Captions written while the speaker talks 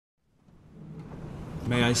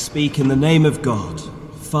May I speak in the name of God,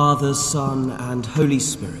 Father, Son, and Holy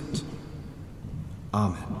Spirit.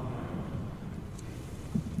 Amen.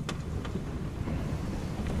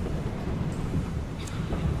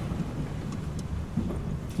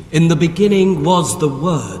 In the beginning was the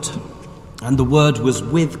Word, and the Word was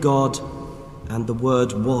with God, and the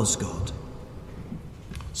Word was God.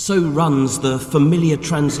 So runs the familiar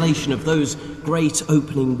translation of those great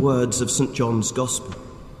opening words of St. John's Gospel.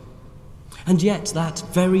 And yet that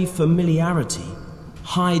very familiarity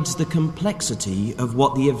hides the complexity of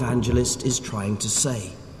what the evangelist is trying to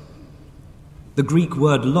say. The Greek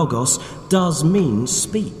word logos does mean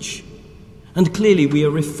speech, and clearly we are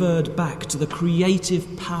referred back to the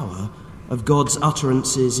creative power of God's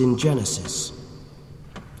utterances in Genesis.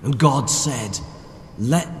 And God said,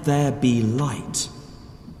 "Let there be light,"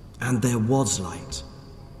 and there was light.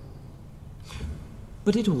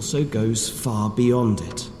 But it also goes far beyond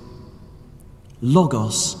it.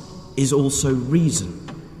 Logos is also reason,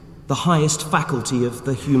 the highest faculty of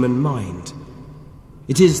the human mind.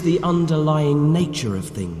 It is the underlying nature of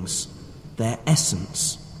things, their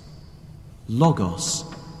essence. Logos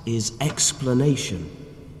is explanation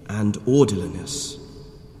and orderliness.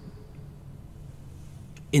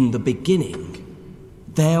 In the beginning,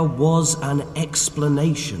 there was an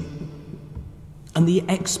explanation, and the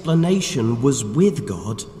explanation was with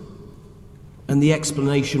God, and the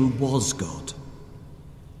explanation was God.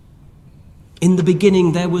 In the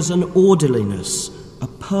beginning, there was an orderliness, a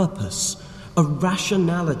purpose, a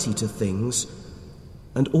rationality to things,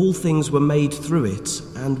 and all things were made through it,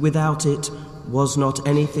 and without it was not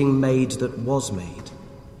anything made that was made.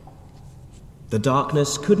 The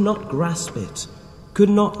darkness could not grasp it,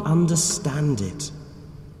 could not understand it,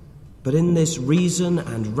 but in this reason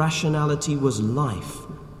and rationality was life,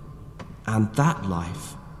 and that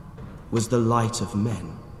life was the light of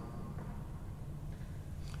men.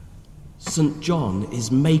 St. John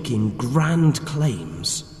is making grand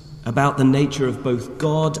claims about the nature of both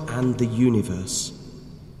God and the universe.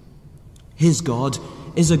 His God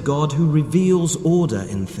is a God who reveals order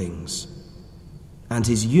in things, and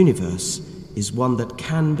his universe is one that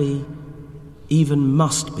can be, even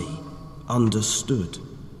must be, understood.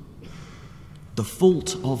 The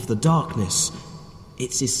fault of the darkness,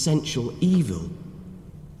 its essential evil,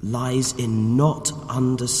 lies in not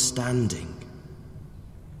understanding.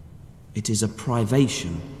 It is a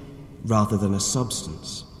privation rather than a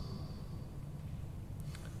substance.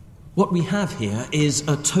 What we have here is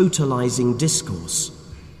a totalizing discourse.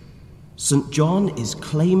 St. John is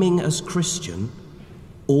claiming as Christian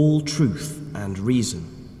all truth and reason.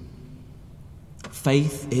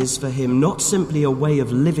 Faith is for him not simply a way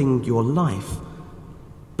of living your life,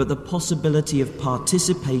 but the possibility of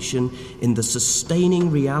participation in the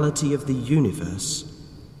sustaining reality of the universe,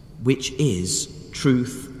 which is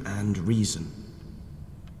truth and reason.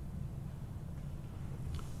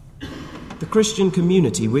 The Christian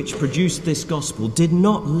community which produced this gospel did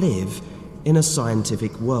not live in a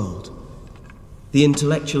scientific world. The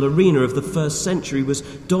intellectual arena of the first century was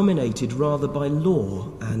dominated rather by law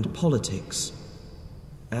and politics,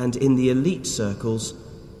 and in the elite circles,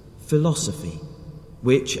 philosophy,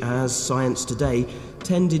 which, as science today,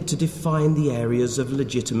 tended to define the areas of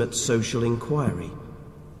legitimate social inquiry,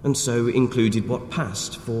 and so included what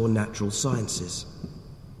passed for natural sciences.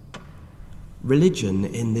 Religion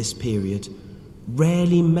in this period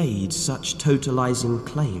rarely made such totalizing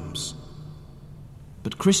claims,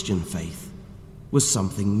 but Christian faith was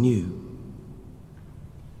something new.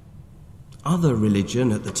 Other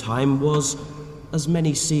religion at the time was, as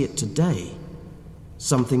many see it today,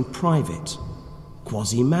 something private,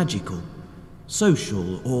 quasi-magical,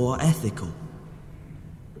 social or ethical.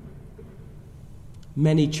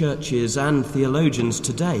 Many churches and theologians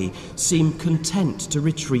today seem content to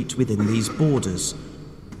retreat within these borders,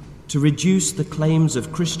 to reduce the claims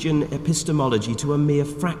of Christian epistemology to a mere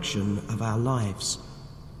fraction of our lives.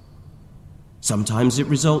 Sometimes it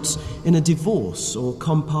results in a divorce or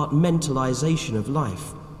compartmentalization of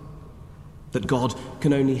life, that God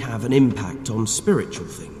can only have an impact on spiritual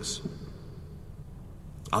things.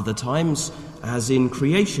 Other times, as in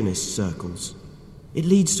creationist circles, it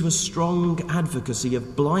leads to a strong advocacy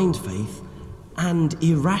of blind faith and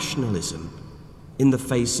irrationalism in the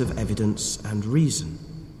face of evidence and reason.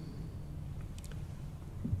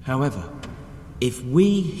 However, if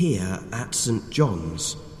we here at St.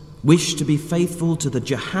 John's wish to be faithful to the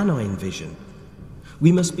Johannine vision,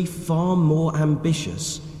 we must be far more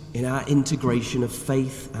ambitious in our integration of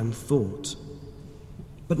faith and thought,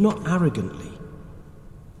 but not arrogantly,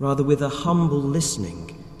 rather with a humble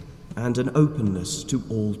listening and an openness to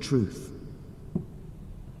all truth.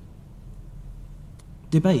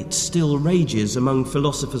 Debate still rages among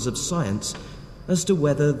philosophers of science as to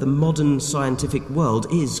whether the modern scientific world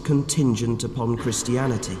is contingent upon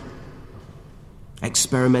Christianity.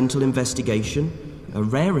 Experimental investigation, a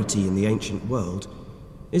rarity in the ancient world,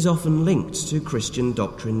 is often linked to Christian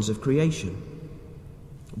doctrines of creation,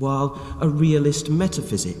 while a realist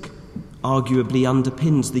metaphysic arguably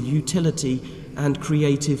underpins the utility and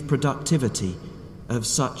creative productivity of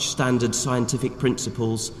such standard scientific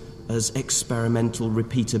principles as experimental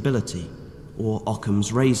repeatability or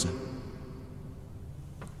Occam's razor.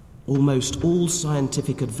 Almost all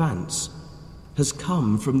scientific advance has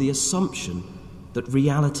come from the assumption that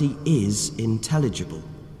reality is intelligible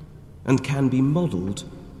and can be modelled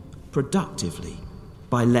productively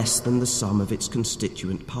by less than the sum of its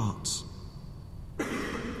constituent parts.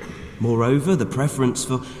 Moreover, the preference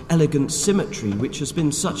for elegant symmetry, which has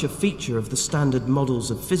been such a feature of the standard models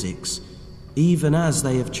of physics, even as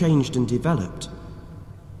they have changed and developed,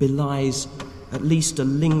 belies at least a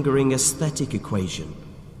lingering aesthetic equation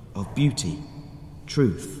of beauty,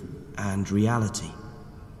 truth, and reality.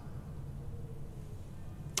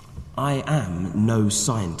 I am no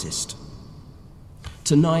scientist.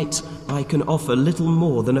 Tonight, I can offer little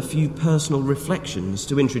more than a few personal reflections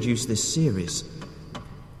to introduce this series.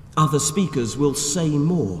 Other speakers will say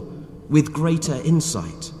more, with greater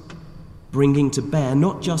insight, bringing to bear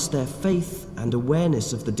not just their faith and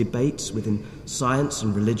awareness of the debates within science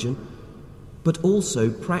and religion, but also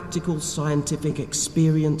practical scientific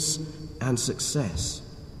experience and success.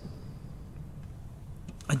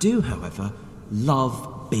 I do, however,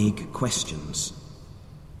 love big questions.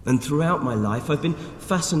 And throughout my life, I've been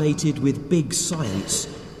fascinated with big science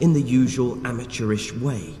in the usual amateurish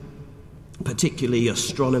way, particularly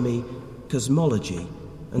astronomy, cosmology,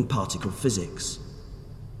 and particle physics.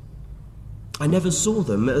 I never saw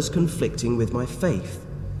them as conflicting with my faith.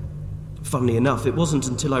 Funnily enough, it wasn't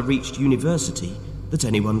until I reached university that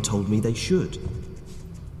anyone told me they should.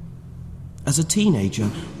 As a teenager,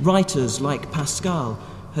 writers like Pascal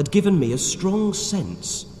had given me a strong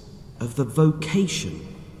sense of the vocation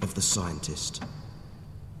of the scientist.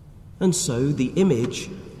 And so the image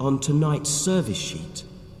on tonight's service sheet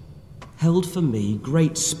held for me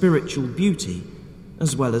great spiritual beauty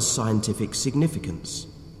as well as scientific significance.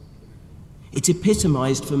 It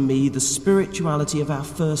epitomized for me the spirituality of our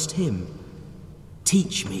first hymn,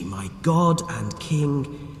 "Teach me, my God and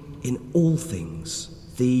King, in all things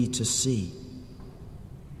thee to see."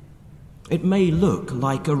 It may look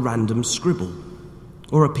like a random scribble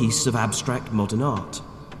or a piece of abstract modern art,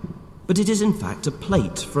 but it is in fact a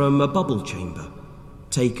plate from a bubble chamber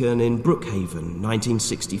taken in Brookhaven,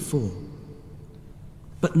 1964.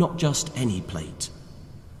 But not just any plate.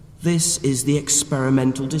 This is the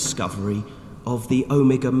experimental discovery of the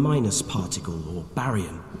omega minus particle, or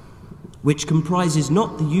baryon, which comprises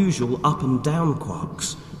not the usual up and down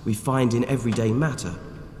quarks we find in everyday matter,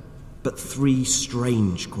 but three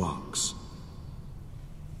strange quarks.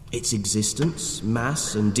 Its existence,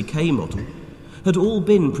 mass, and decay model had all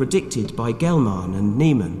been predicted by Gell-Mann and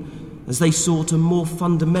Niemann as they sought a more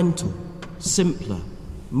fundamental, simpler,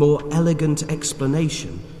 more elegant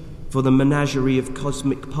explanation for the menagerie of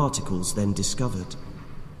cosmic particles then discovered.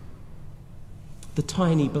 The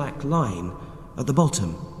tiny black line at the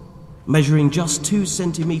bottom, measuring just 2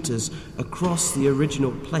 centimeters across the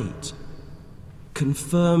original plate,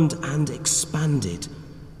 confirmed and expanded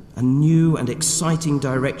a new and exciting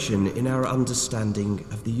direction in our understanding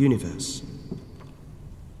of the universe.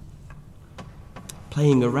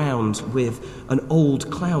 Playing around with an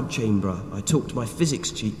old cloud chamber I talked my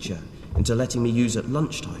physics teacher into letting me use at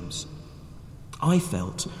lunchtimes, I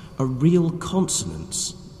felt a real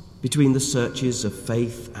consonance between the searches of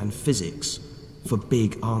faith and physics for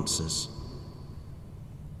big answers.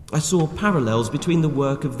 I saw parallels between the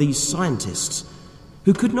work of these scientists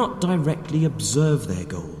who could not directly observe their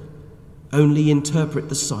goal, only interpret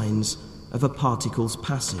the signs of a particle's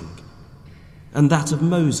passing, and that of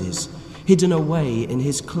Moses, hidden away in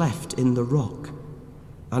his cleft in the rock,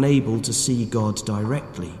 unable to see God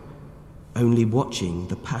directly, only watching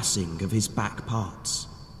the passing of his back parts.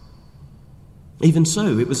 Even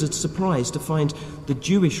so, it was a surprise to find the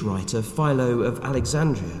Jewish writer Philo of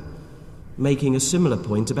Alexandria making a similar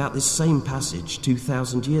point about this same passage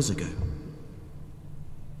 2,000 years ago.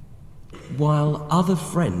 While other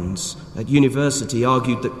friends at university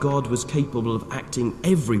argued that God was capable of acting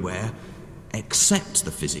everywhere except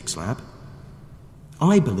the physics lab,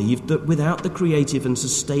 I believed that without the creative and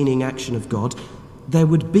sustaining action of God, there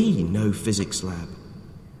would be no physics lab.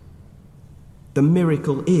 The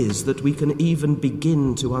miracle is that we can even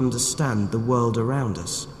begin to understand the world around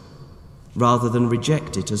us, rather than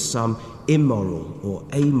reject it as some immoral or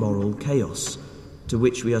amoral chaos to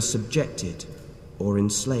which we are subjected or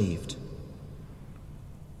enslaved.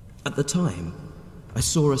 At the time, I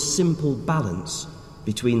saw a simple balance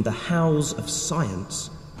between the hows of science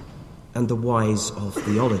and the whys of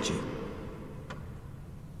theology.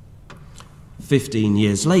 15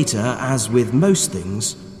 years later, as with most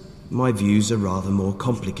things, my views are rather more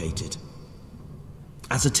complicated.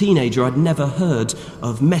 As a teenager, I'd never heard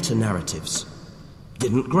of meta-narratives,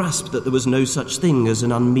 didn't grasp that there was no such thing as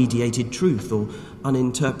an unmediated truth or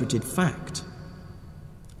uninterpreted fact.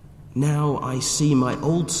 Now I see my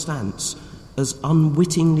old stance as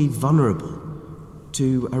unwittingly vulnerable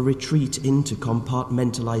to a retreat into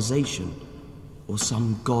compartmentalization or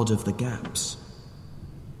some god of the gaps.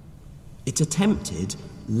 It attempted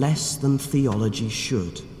less than theology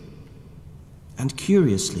should, and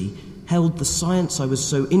curiously held the science I was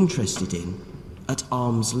so interested in at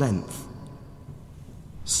arm's length.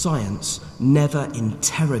 Science never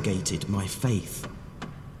interrogated my faith.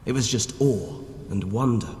 It was just awe and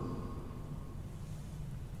wonder.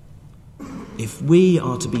 If we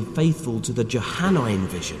are to be faithful to the Johannine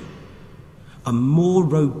vision, a more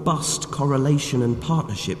robust correlation and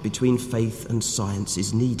partnership between faith and science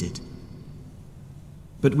is needed.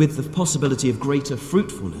 But with the possibility of greater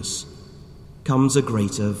fruitfulness comes a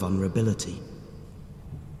greater vulnerability.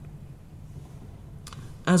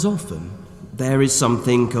 As often, there is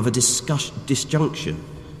something of a disjunction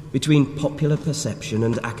between popular perception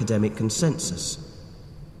and academic consensus.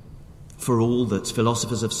 For all that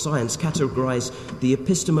philosophers of science categorize the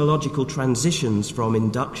epistemological transitions from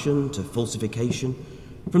induction to falsification,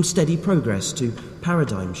 from steady progress to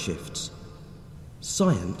paradigm shifts,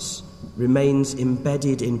 science remains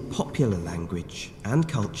embedded in popular language and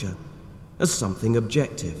culture as something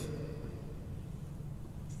objective.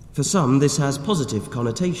 For some, this has positive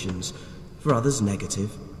connotations, for others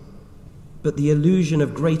negative, but the illusion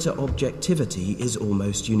of greater objectivity is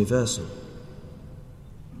almost universal.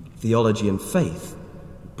 Theology and faith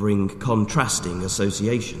bring contrasting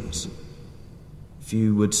associations.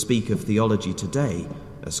 Few would speak of theology today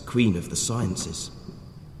as queen of the sciences.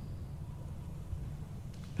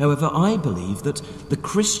 However, I believe that the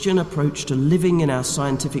Christian approach to living in our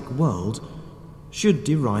scientific world should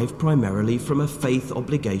derive primarily from a faith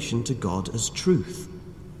obligation to God as truth,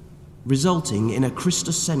 resulting in a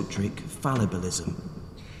Christocentric fallibilism.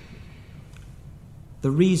 The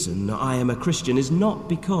reason I am a Christian is not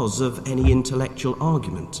because of any intellectual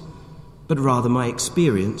argument, but rather my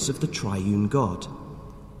experience of the triune God.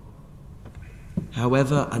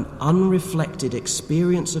 However, an unreflected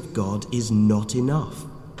experience of God is not enough.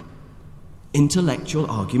 Intellectual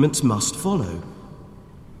arguments must follow.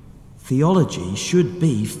 Theology should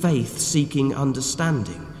be faith-seeking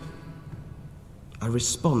understanding, a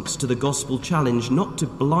response to the gospel challenge not to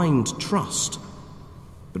blind trust,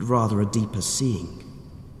 but rather a deeper seeing.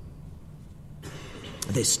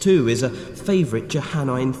 This, too, is a favourite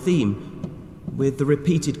Johannine theme, with the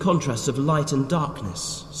repeated contrasts of light and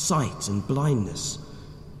darkness, sight and blindness.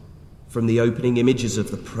 From the opening images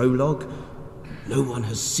of the prologue, no one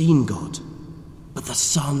has seen God, but the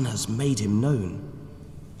Son has made him known.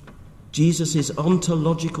 Jesus'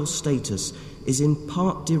 ontological status is in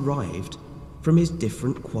part derived from his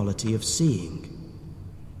different quality of seeing.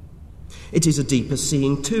 It is a deeper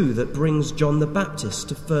seeing, too, that brings John the Baptist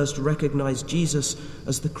to first recognize Jesus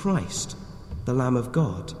as the Christ, the Lamb of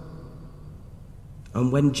God.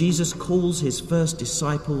 And when Jesus calls his first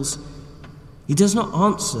disciples, he does not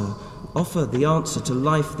offer the answer to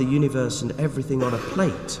life, the universe, and everything on a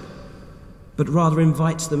plate, but rather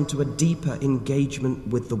invites them to a deeper engagement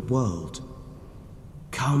with the world.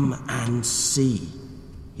 Come and see,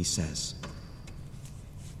 he says.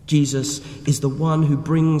 Jesus is the one who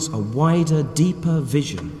brings a wider, deeper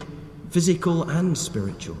vision, physical and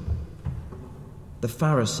spiritual. The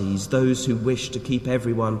Pharisees, those who wish to keep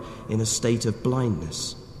everyone in a state of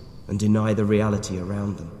blindness and deny the reality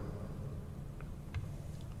around them.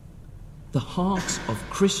 The heart of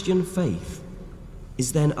Christian faith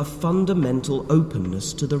is then a fundamental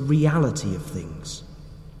openness to the reality of things.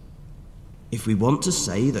 If we want to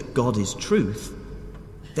say that God is truth,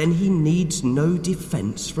 then he needs no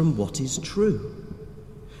defense from what is true,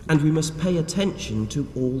 and we must pay attention to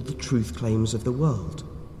all the truth claims of the world.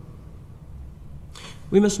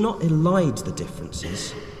 We must not elide the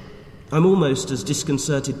differences. I'm almost as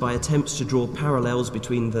disconcerted by attempts to draw parallels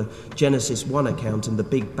between the Genesis 1 account and the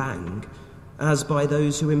Big Bang as by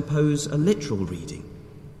those who impose a literal reading.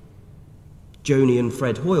 Joni and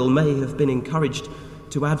Fred Hoyle may have been encouraged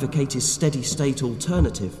to advocate his steady-state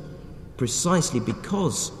alternative precisely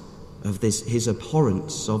because of his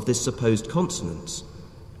abhorrence of this supposed consonance,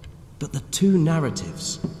 but the two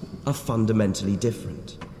narratives are fundamentally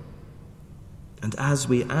different. And as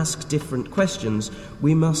we ask different questions,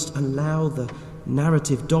 we must allow the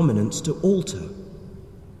narrative dominance to alter,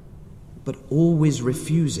 but always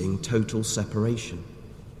refusing total separation.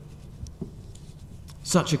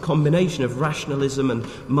 Such a combination of rationalism and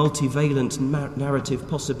multivalent narrative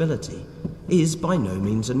possibility is by no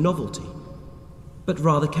means a novelty, but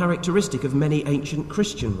rather characteristic of many ancient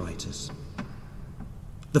Christian writers.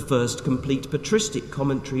 The first complete patristic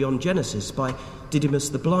commentary on Genesis by Didymus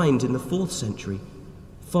the Blind in the 4th century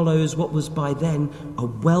follows what was by then a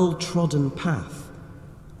well-trodden path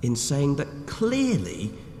in saying that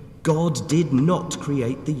clearly God did not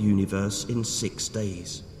create the universe in 6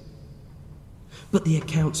 days. But the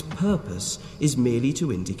account's purpose is merely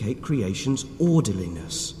to indicate creation's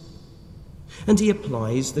orderliness. And he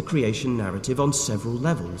applies the creation narrative on several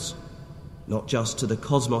levels, not just to the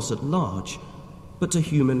cosmos at large, but to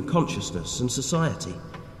human consciousness and society.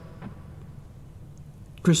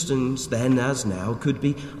 Christians then, as now, could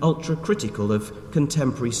be ultra-critical of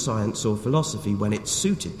contemporary science or philosophy when it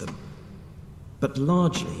suited them, but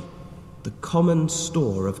largely the common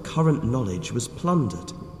store of current knowledge was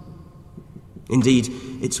plundered. Indeed,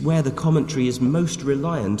 it's where the commentary is most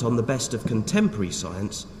reliant on the best of contemporary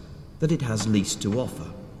science that it has least to offer,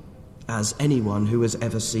 as anyone who has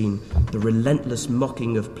ever seen the relentless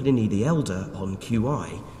mocking of Pliny the Elder on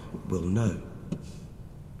QI will know.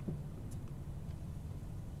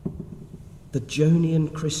 The Jonian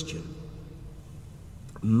Christian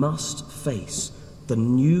must face the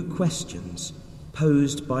new questions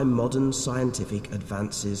posed by modern scientific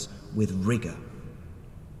advances with rigour.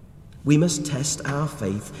 We must test our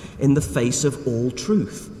faith in the face of all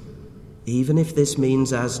truth, even if this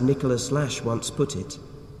means, as Nicholas Lash once put it,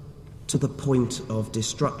 to the point of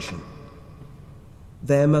destruction.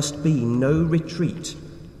 There must be no retreat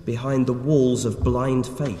behind the walls of blind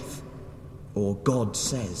faith, or God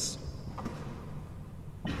says.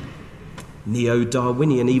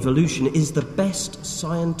 Neo-Darwinian evolution is the best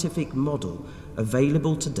scientific model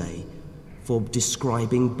available today for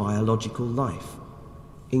describing biological life,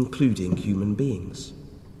 including human beings.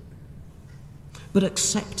 But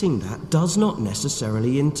accepting that does not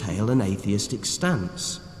necessarily entail an atheistic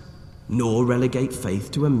stance, nor relegate faith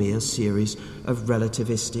to a mere series of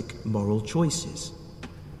relativistic moral choices.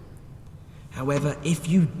 However, if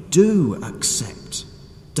you do accept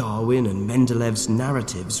Darwin and Mendelev's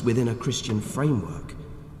narratives within a Christian framework,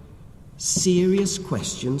 serious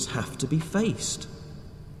questions have to be faced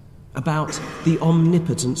about the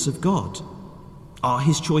omnipotence of God. Are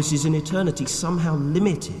his choices in eternity somehow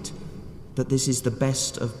limited, that this is the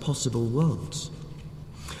best of possible worlds?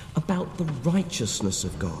 About the righteousness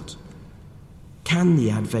of God. Can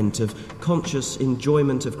the advent of conscious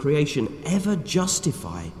enjoyment of creation ever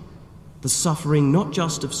justify the suffering not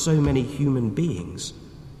just of so many human beings,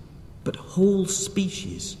 but whole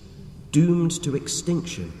species doomed to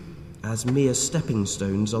extinction as mere stepping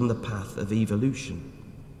stones on the path of evolution?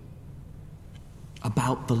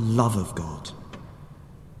 About the love of God.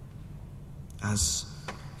 As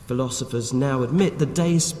philosophers now admit, the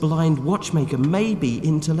deist blind watchmaker may be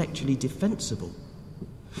intellectually defensible,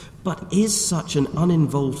 but is such an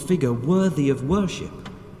uninvolved figure worthy of worship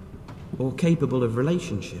or capable of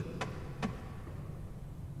relationship?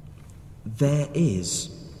 There is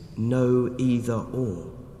no either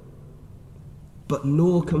or, but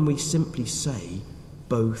nor can we simply say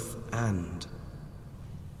both and.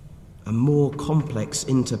 A more complex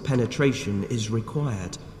interpenetration is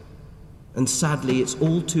required, and sadly it's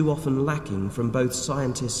all too often lacking from both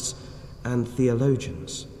scientists and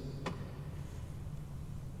theologians.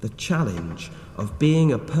 The challenge of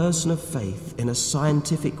being a person of faith in a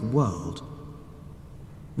scientific world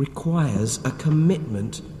requires a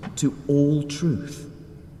commitment to all truth.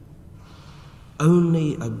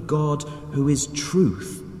 Only a God who is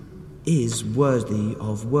truth is worthy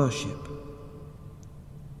of worship.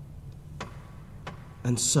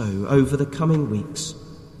 And so, over the coming weeks,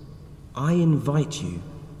 I invite you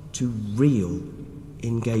to real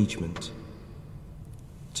engagement,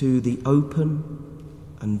 to the open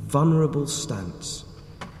and vulnerable stance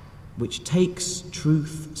which takes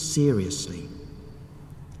truth seriously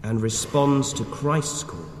and responds to Christ's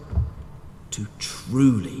call to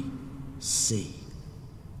truly see.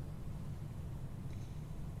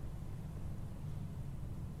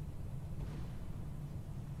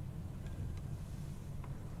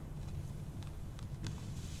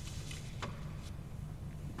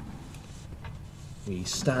 We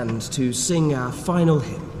stand to sing our final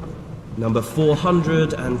hymn, number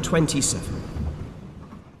 427.